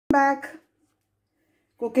Back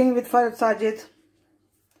cooking with Farhad Sajid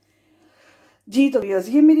जी। तो viewers,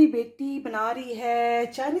 ये मेरी बेटी बना रही है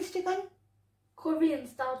Chinese chicken, Korean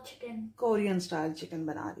style chicken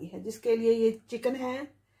बना रही है, जिसके लिए ये चिकन है,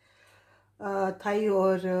 थाई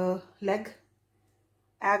और लेग,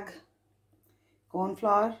 एग,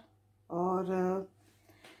 कॉर्नफ्लावर और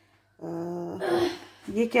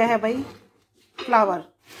ये क्या है भाई, फ्लावर।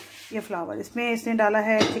 ये फ्लावर, इसमें इसने डाला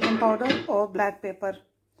है चिकन पाउडर और ब्लैक पेपर,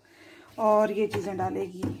 और ये चीज़ें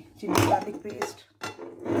डालेगी चिली गार्लिक पेस्ट।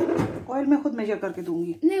 ऑयल मैं खुद मेजर करके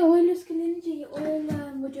दूंगी। नहीं, ऑयल इसके लिए नहीं चाहिए, ऑयल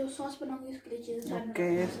वो जो सॉस बनाऊंगी उसके लिए चाहिए।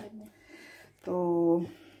 ओके, तो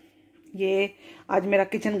ये आज मेरा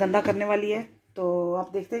किचन गंदा करने वाली है, तो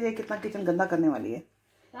आप देखते जाइए कितना किचन गंदा करने वाली है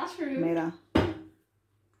मेरा।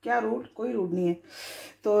 क्या रूड? कोई रूड नहीं है।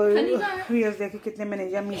 तो व्यूअर्स देखिए कितने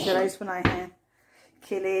मैंने यम्मी से राइस बनाए हैं,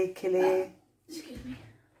 खिले खिले।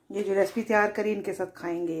 ये जो रेसिपी तैयार करी इनके साथ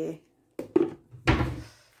खाएंगे।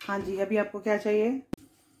 हाँ जी, अभी आपको क्या चाहिए?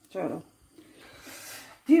 चलो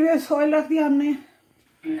जी, व्यूअर्स ऑयल रख दिया हमने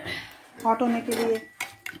हॉट होने के लिए।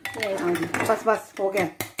 हाँ जी, बस बस हो गया।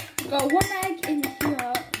 Got 1 egg in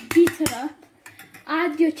here, beat it up,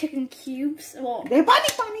 add your chicken cubes. दे पानी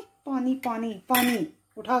पानी पानी पानी पानी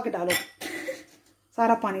उठा के डालो।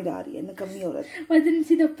 सारा पानी डाल रही है, निकम्मी औरत। I didn't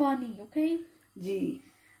see the pani, okay? जी,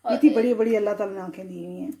 इतनी बड़ी बड़ी अल्लाह ताला ने आंखें दी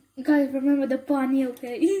हुई हैं। Guys, remember the pani,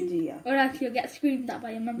 okay? जी यार। Or else you'll get screamed at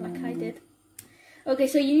by your mum like I did. Okay,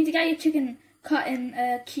 so you need to get your chicken cut in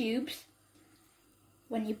cubes.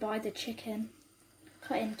 When you buy the chicken,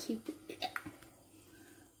 cut in cubes.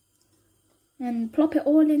 And plop it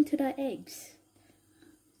all into the eggs.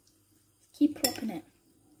 Keep plopping it.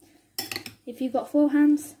 If you've got 4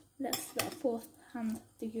 hands, let's let a 4th hand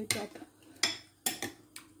do your job.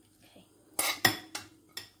 Okay.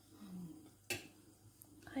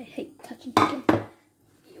 I hate touching chicken.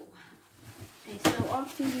 Okay, so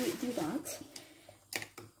after you do that,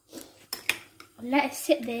 let it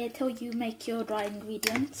sit there till you make your dry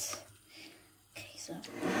ingredients. Okay, so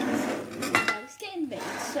it's getting big.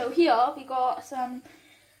 So here we got some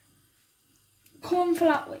corn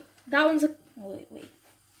flour. Wait, that one's a wait.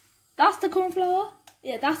 That's the corn flour.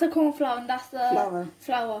 Yeah, that's the corn flour and that's the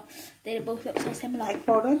flour. They both look so similar. Egg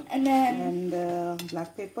powder and then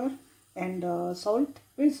black pepper and salt.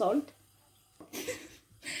 Where's salt?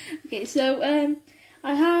 Okay, so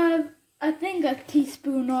I think a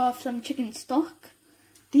teaspoon of some chicken stock.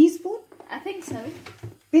 Teaspoon? I think so.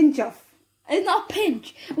 Pinch of. It's not a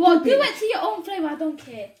pinch. Well, do it to your own flavour. I don't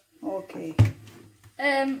care. Okay.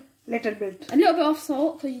 Little bit. A little bit of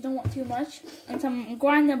salt because you don't want too much, and some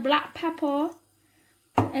ground black pepper,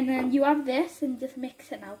 and then you have this and just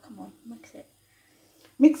mix it now. Come on, mix it.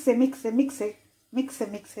 Mix it, mix it, mix it, mix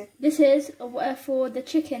it, mix it. This is for the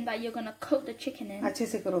chicken that you're gonna coat the chicken in. अच्छे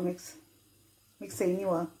से करो mix. Mix से ही नहीं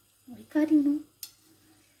हुआ. You know.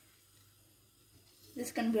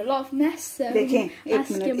 There's gonna be a lot of mess. So देखें,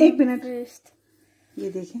 एक minute first. ये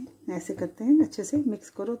देखें, ऐसे करते हैं, अच्छे से मिक्स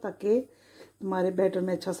करो ताकि तुम्हारे बैटर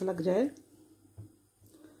में अच्छा सा लग जाए।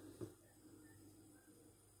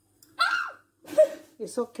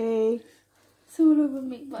 It's okay.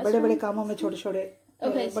 बड़े बड़े कामों में छोटे छोटे,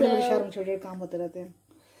 बड़े बड़े शहरों में छोटे काम होते रहते हैं।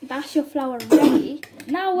 That's your flour ready.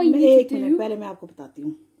 Now what you need to do? Minute पहले मैं आपको बताती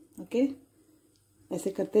हूँ। ओके,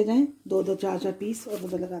 ऐसे करते जाएं, 2-2, 4-4 पीस और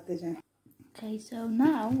उधर लगाते जाएं। Okay, so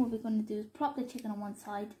now what we're going to do is plop the chicken on one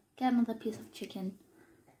side, get another piece of chicken,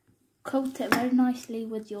 coat it very nicely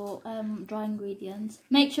with your dry ingredients.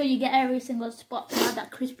 Make sure you get every single spot to have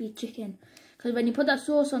that crispy chicken, because when you put that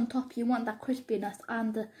sauce on top, you want that crispiness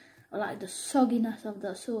and the sogginess of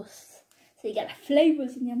the sauce, so you get the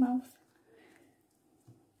flavours in your mouth.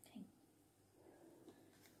 Okay.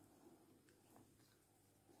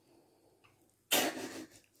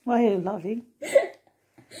 Why are you laughing?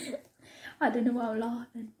 I don't know why I'm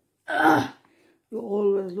laughing. You're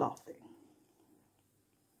always laughing.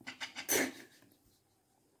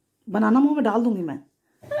 बनाना मुंह में डाल दूंगी मैं।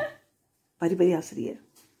 परी परी हंस रही है।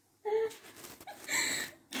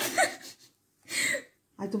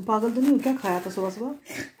 आज तुम पागल तो नहीं हो? क्या खाया था सुबह सुबह?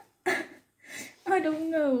 I don't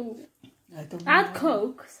know. Add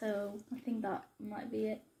Coke, so I think that might be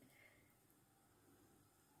it.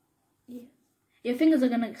 Yeah. Your fingers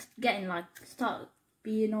are gonna start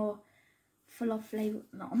being all full of flavor.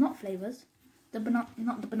 No, not flavors.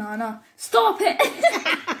 Not the banana. Stop it!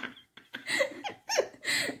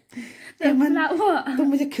 What? तुम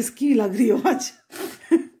मुझे खिसकी लग रही हो आज।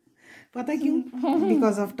 पता है क्यों?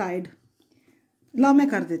 Because of tired. ला मैं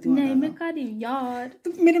कर देती हूँ। नहीं मैं कर रही हूँ यार।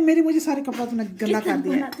 तो मेरे मुझे सारे कपड़ा तुमने गंदा कर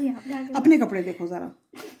दिया। अपने कपड़े देखो जरा।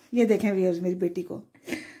 ये देखें व्यूअर्स मेरी बेटी को।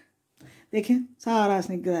 देखें सारा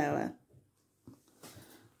इसने गिराया हुआ है।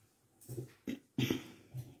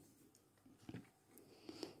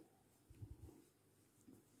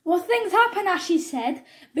 Well, things happen, as she said.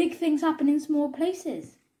 Big things happen in small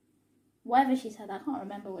places. Whatever she said, I can't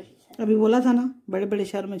remember what she said. अभी बोला था ना, बड़े बड़े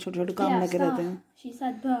शहर में छोटे छोटे काम लगे रहते हैं. She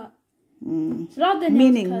said, but so rather than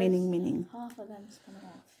meaning. Half of them's coming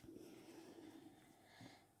off.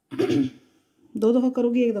 दो दफा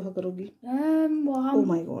करोगी, एक दफा करोगी? Oh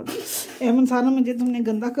my God. एमन सारा मुझे तुमने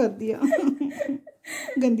गंदा कर दिया.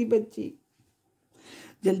 गंदी बच्ची.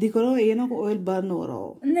 जल्दी करो, ये ना ऑयल बर्न हो रहा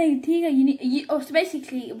हो. नहीं ठीक है. So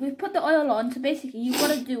basically we put the oil on. So basically you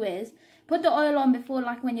what to do is put the oil on before,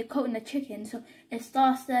 like when you're coating the chicken, so it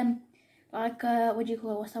starts like what do you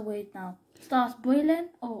call it? What's that word now? Starts boiling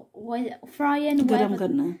or what? Frying. गरम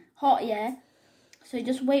करना है. Hot, yeah. So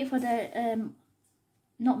just wait for the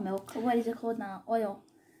not milk. What is it called now? Oil.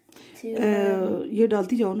 To ये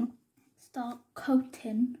डालती जाओ ना. Start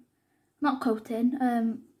coating. Not coating.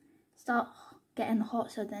 Start getting hot,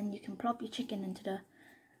 so then you can plop your chicken into the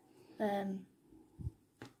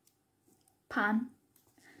pan.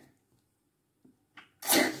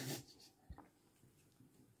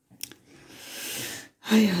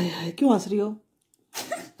 हाय क्यों हंस रही हो?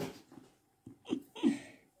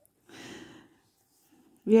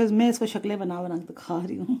 मैं इसको शक्लें बना के खा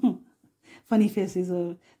रही हूँ. Funny faces,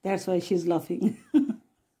 that's why she's laughing.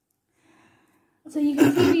 So you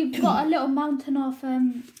can see we've got a little mountain of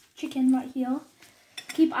chicken right here.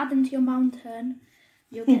 Keep adding to your mountain.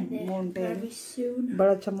 You'll get there very soon.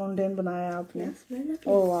 बड़ा अच्छा mountain बनाया आपने. Yes, really.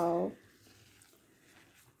 Oh wow.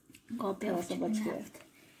 Got a bit of chicken left.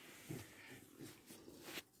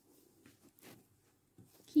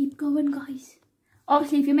 Keep going, guys.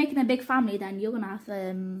 Obviously, if you're making a big family, then you're gonna have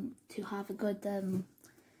to have a good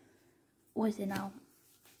what is it now?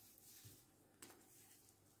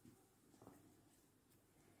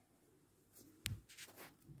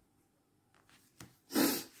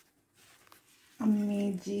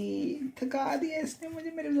 अम्मी जी थका दिया इसने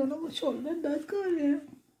मुझे. मेरे दोनों को shoulder दर्द कर रहे हैं.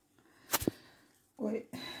 ओए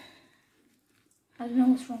I don't know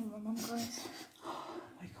what's wrong with my mum, guys. Oh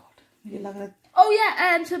my God. मुझे लग रहा है. Oh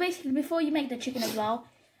yeah, so basically before you make the chicken as well,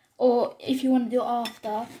 or if you want to do it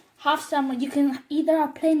after, have some, you can either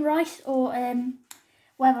have plain rice or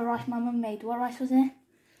whatever rice my mum made. What rice was it?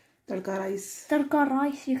 Tadka rice. Tadka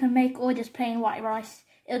rice you can make, or just plain white rice.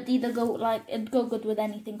 It'll either go good with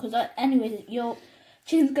anything, because anyways your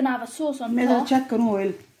chicken's gonna have a sauce on top. मैं check करूँ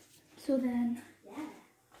oil. So then, yeah.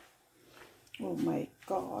 Oh my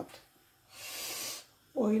God.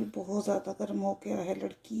 Oil बहुत ज़्यादा गर्म हो गया है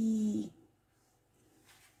लड़की.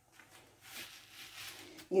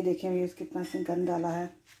 ये देखें ये कितना चिकन डाला है.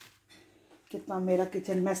 कितना मेरा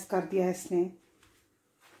किचन मेस कर दिया है इसने.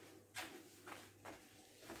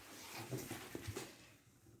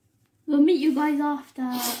 We'll meet you guys after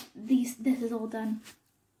this is all done.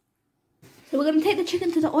 So we're gonna take the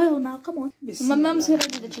chicken to the oil now. Come on. So my mum's gonna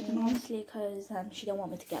do the chicken honestly because she don't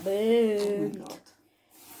want me to get burned.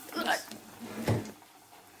 Oh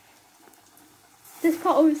this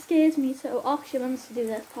part always scares me, so ask your mums to do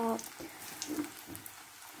this part.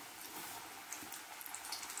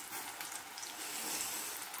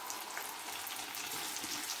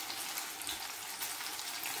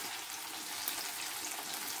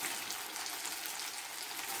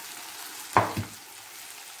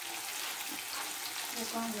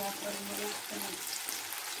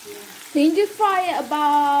 So you just fry it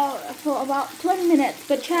for about 20 minutes,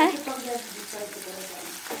 but check.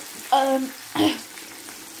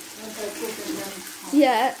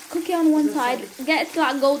 Yeah, cook it on one side, get it to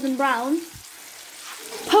like golden brown.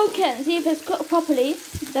 Poke it and see if it's cooked properly.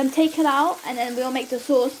 Then take it out, and then we'll make the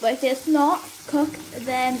sauce. But if it's not cooked,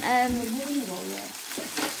 then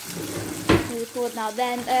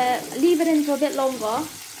leave it in for a bit longer.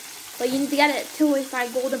 But you need to get it till it's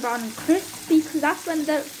like golden brown and crispy, because that's when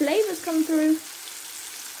the flavors come through.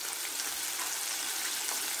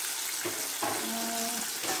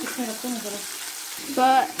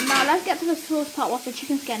 But now let's get to the sauce part whilst the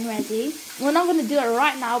chicken's getting ready. We're not going to do it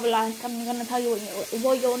right now, but like I'm going to tell you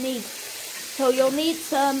what you'll need. So you'll need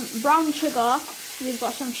some brown sugar. We've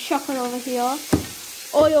got some chocolate over here.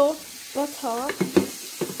 Oil, butter.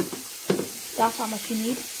 That's how much you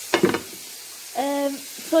need.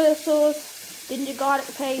 Soy sauce, ginger garlic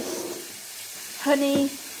paste, honey,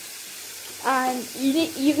 and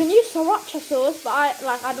you can use sriracha sauce, but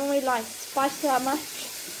I don't really like spicy that much.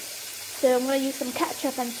 So I'm gonna use some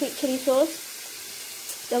ketchup and sweet chili sauce.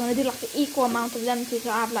 So I'm gonna do like an equal amount of them to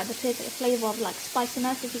have like the perfect flavour of like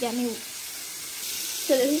spiciness, if you get me.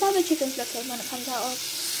 So this is how the chicken's looking when it comes out of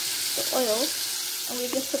the oil. and we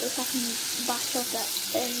just put the second batch of that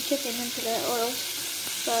chicken into the oil.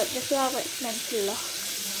 So just allow it to melt.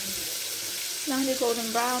 Now they're golden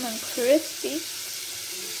brown and crispy.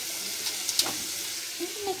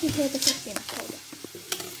 Make me hear the crispiness. Hold on.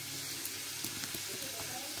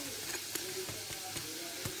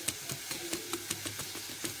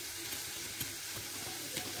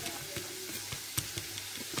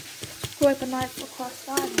 Wipe a knife across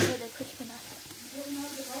that and hear the crispiness.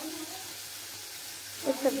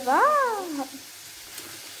 It's a vibe.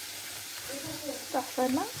 That's so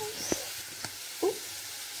nice. Ooh.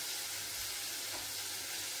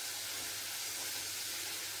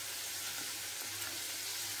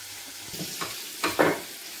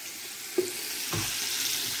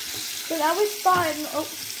 So now we're starting. Oh,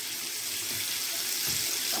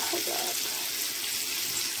 hold up.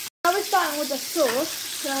 Now we're starting with the sauce.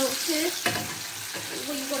 So first,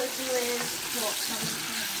 what you gotta do is what?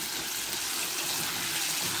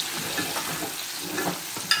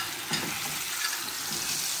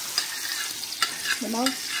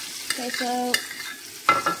 Okay, so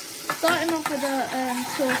starting off with the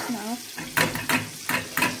sauce now.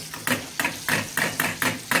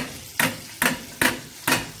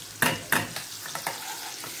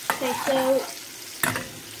 Okay, so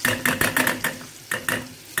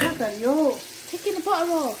taking the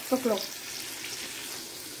butter off.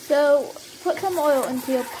 So put some oil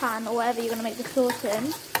into your pan or whatever you're gonna make the sauce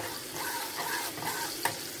in.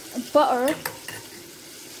 Butter.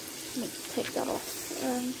 Let me take that off.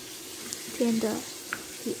 Turn the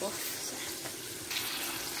heat off.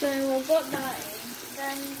 So we've got that in.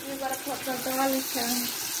 Then you've got to put the garlic in.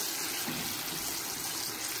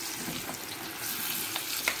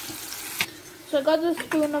 So I got a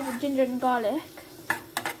spoon of ginger and garlic.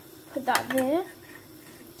 Put that there.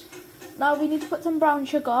 Now we need to put some brown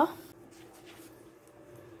sugar.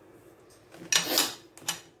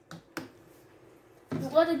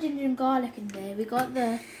 We've got the ginger and garlic in there. We got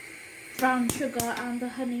the brown sugar and the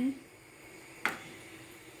honey.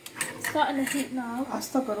 Starting the heat now.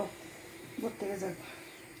 आस्ता करो, बहुत तेज है.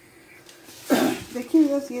 देखिए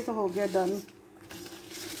बस ये तो हो गया डन.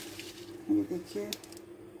 ये देखिए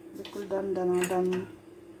बिल्कुल डन.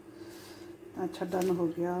 अच्छा डन हो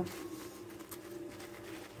गया.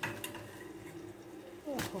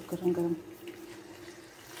 गरम.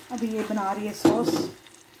 अभी ये बना रही है sauce.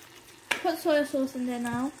 Put soy sauce in there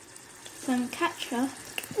now. Some ketchup.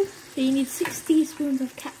 So you need 6 teaspoons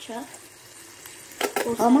of ketchup.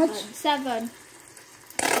 Or How much? 7.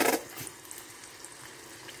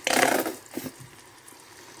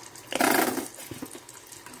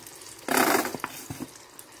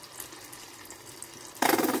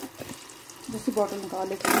 दूसरी बॉटल निकाल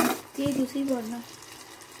लेती हूँ. ये दूसरी बॉटल है.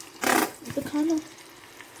 तो खाना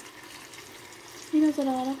नहीं नजर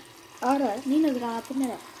आ रहा. आ रहा है. नहीं नजर आ रहा तो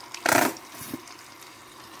मेरा.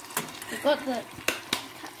 I got the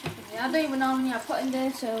ketchup in there. I don't even know how many I put in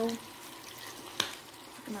there, so.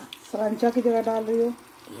 Sriracha की जगह डाल रही हो.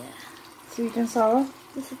 Yeah. Sweet and sour.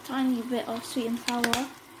 Just a tiny bit of sweet and sour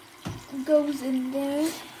goes in there,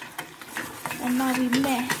 and now we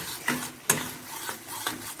mix.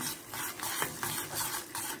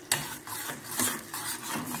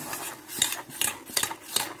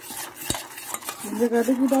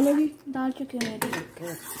 Garlic भी डालोगी? डाल चुकी हूँ मेरी.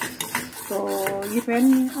 तो ये पैन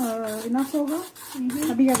इनफ होगा?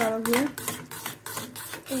 अभी क्या डालोगे?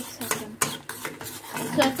 1 second.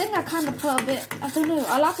 So I think I kind of put a bit. I don't know.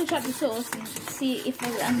 I'll have to check the sauce and see if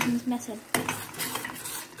there's anything's missing.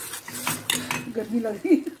 गर्मी लग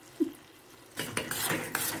रही.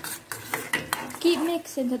 Keep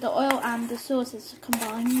mixing till the oil and the sauce is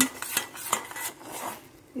combined.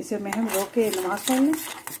 इसे मैं हम रोक के नमाज पढ़ लें.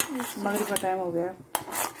 मगरिब का टाइम हो गया.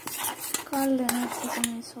 कर लेना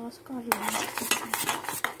इसमें सॉस कर लेना.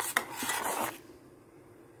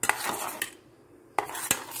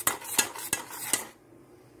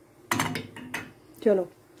 चलो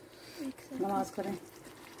नमाज करें.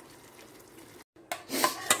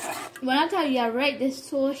 When I tell you I rate this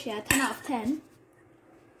sauce, 10 out of 10.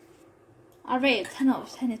 I rate it 10 out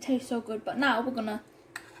of 10. It tastes so good. But now we're gonna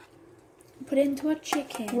put it into a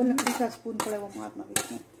chicken. वो लकड़ी का स्पून पड़े वो मारना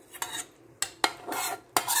बीच में.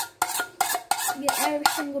 Get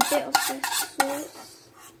every single bit of this sauce.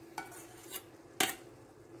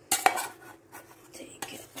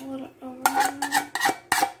 Take it all around.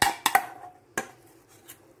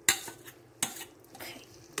 Okay.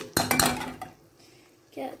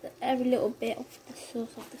 Get every little bit of the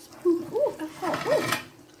sauce off the spoon. Ooh, that's hot. Ooh.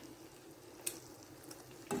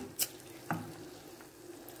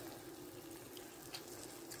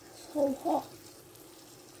 So hot.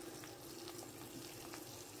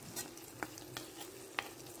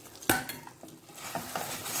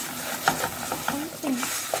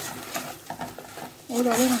 और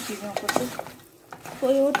डालो ना चीज़ें ऊपर से।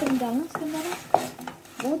 कोई और तुम डालना इसके अंदर?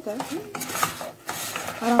 बहुत है।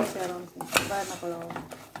 आराम से बाहर ना पड़ा हो।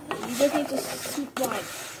 You just need to like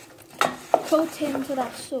coat into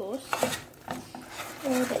that sauce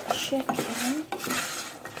or the chicken.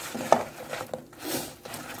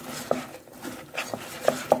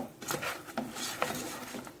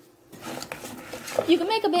 You can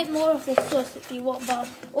make a bit more of this sauce if you want, but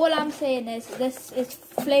all I'm saying is this is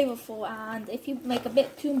flavorful, and if you make a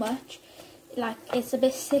bit too much, like it's a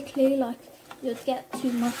bit sickly, like you'd get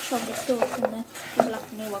too much of the sauce and then people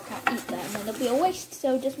like me, I can't eat that, and then it'll be a waste.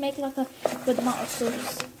 So just make like a good amount of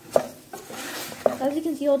sauce. As you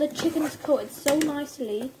can see, all the chicken is coated so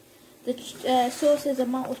nicely. The sauce's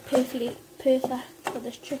amount was perfect for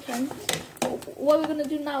this chicken. What we're gonna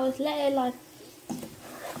do now is let it like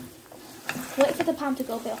wait for the pan to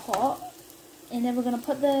go a bit hot, and then we're gonna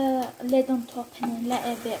put the lid on top and then let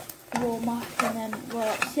it a bit warm up, and then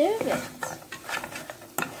we'll serve it.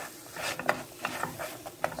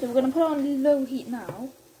 So we're gonna put it on low heat now.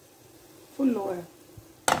 Full low.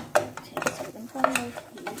 Okay, so we're gonna put it on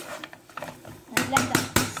low heat and let that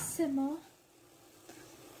simmer.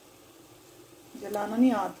 जलाना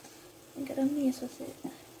नहीं हाथ. गरम नहीं है सो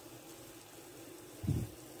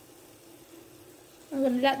I'm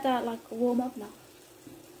gonna let that like warm up now.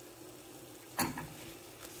 I'm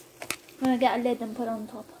gonna get a lid and put it on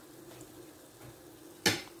top.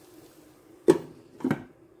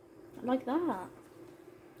 Like that.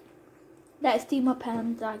 Let it steam up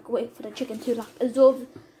and like wait for the chicken to like absorb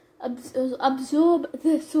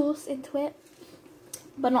the sauce into it,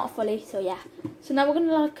 but not fully. So yeah. So now we're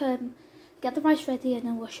gonna like get the rice ready, and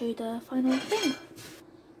then we'll show you the final thing.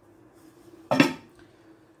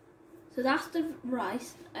 So that's the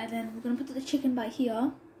rice, and then we're gonna put the chicken by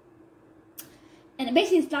here, and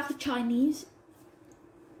basically it's like a Chinese,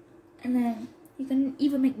 and then you can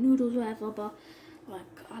either make noodles or whatever, but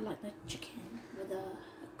like I like the chicken with the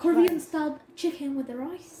Korean style chicken with the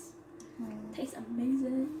rice. Tastes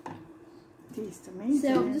amazing. Tastes amazing.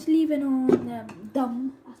 So I'm just leaving on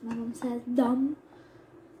dum, as my mum says, dum.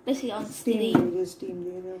 Basically on steam.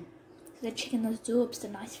 So the chicken absorbs the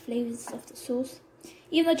nice flavors of the sauce.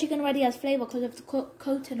 Even though chicken already has flavor because of the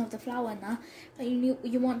coating of the flour and that, but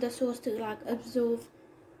you want the sauce to like absorb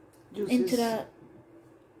juices into the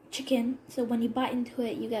chicken. So when you bite into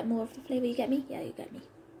it, you get more of the flavor. You get me? Yeah, you get me.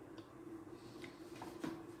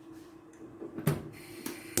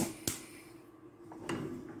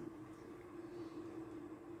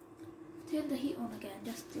 Turn the heat on again,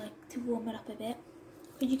 just like to warm it up a bit,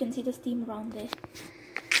 because you can see the steam around it.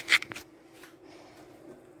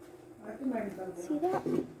 See that?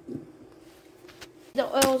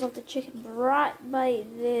 The oils of the chicken right by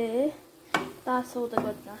there. That's all the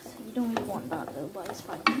goodness. You don't really want that though, but it's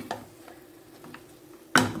fine.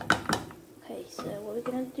 Okay, so what we're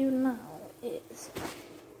gonna do now is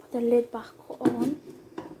put the lid back on.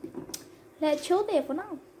 Let it chill there for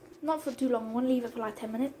now. Not for too long. I want to leave it for like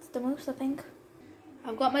 10 minutes the most, I think.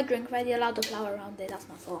 I've got my drink ready. I allowed the flour around there. That's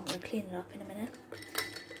my fault. I'm gonna clean it up in a minute.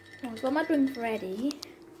 I've got my drink ready.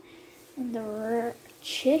 And the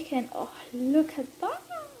chicken, oh look at that,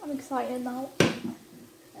 I'm excited now. I'm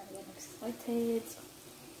excited.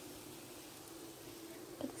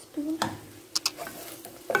 Put the spoon.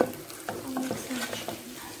 I'll make some chicken.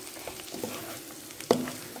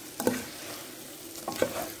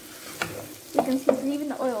 Okay. You can see it's leaving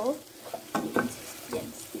the oil. You can see it's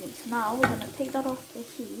getting steamed. So now we're going to take that off the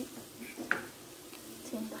heat.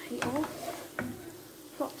 Turn the heat off.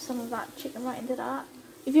 Drop some of that chicken right into that.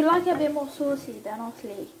 If you like it a bit more saucy, then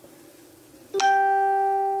obviously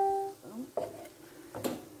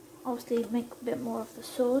make a bit more of the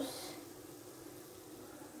sauce.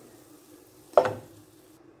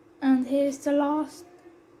 And here's the last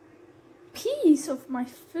piece of my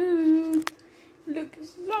food. Looks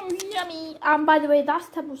so yummy. And by the way, that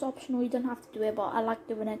step was optional. You don't have to do it, but I like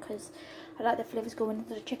doing it because I like the flavours going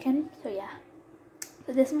into the chicken. So yeah.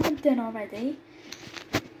 So this is my dinner already.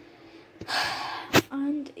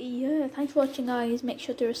 And yeah, thanks for watching guys. Make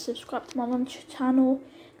sure to subscribe to my mum's channel,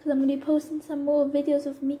 because I'm going to be posting some more videos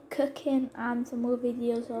of me cooking and some more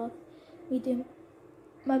videos of me doing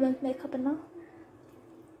my mum's makeup and that.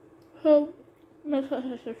 So make sure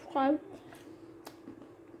to subscribe.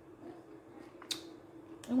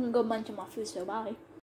 I'm going to go munch on my food, so bye.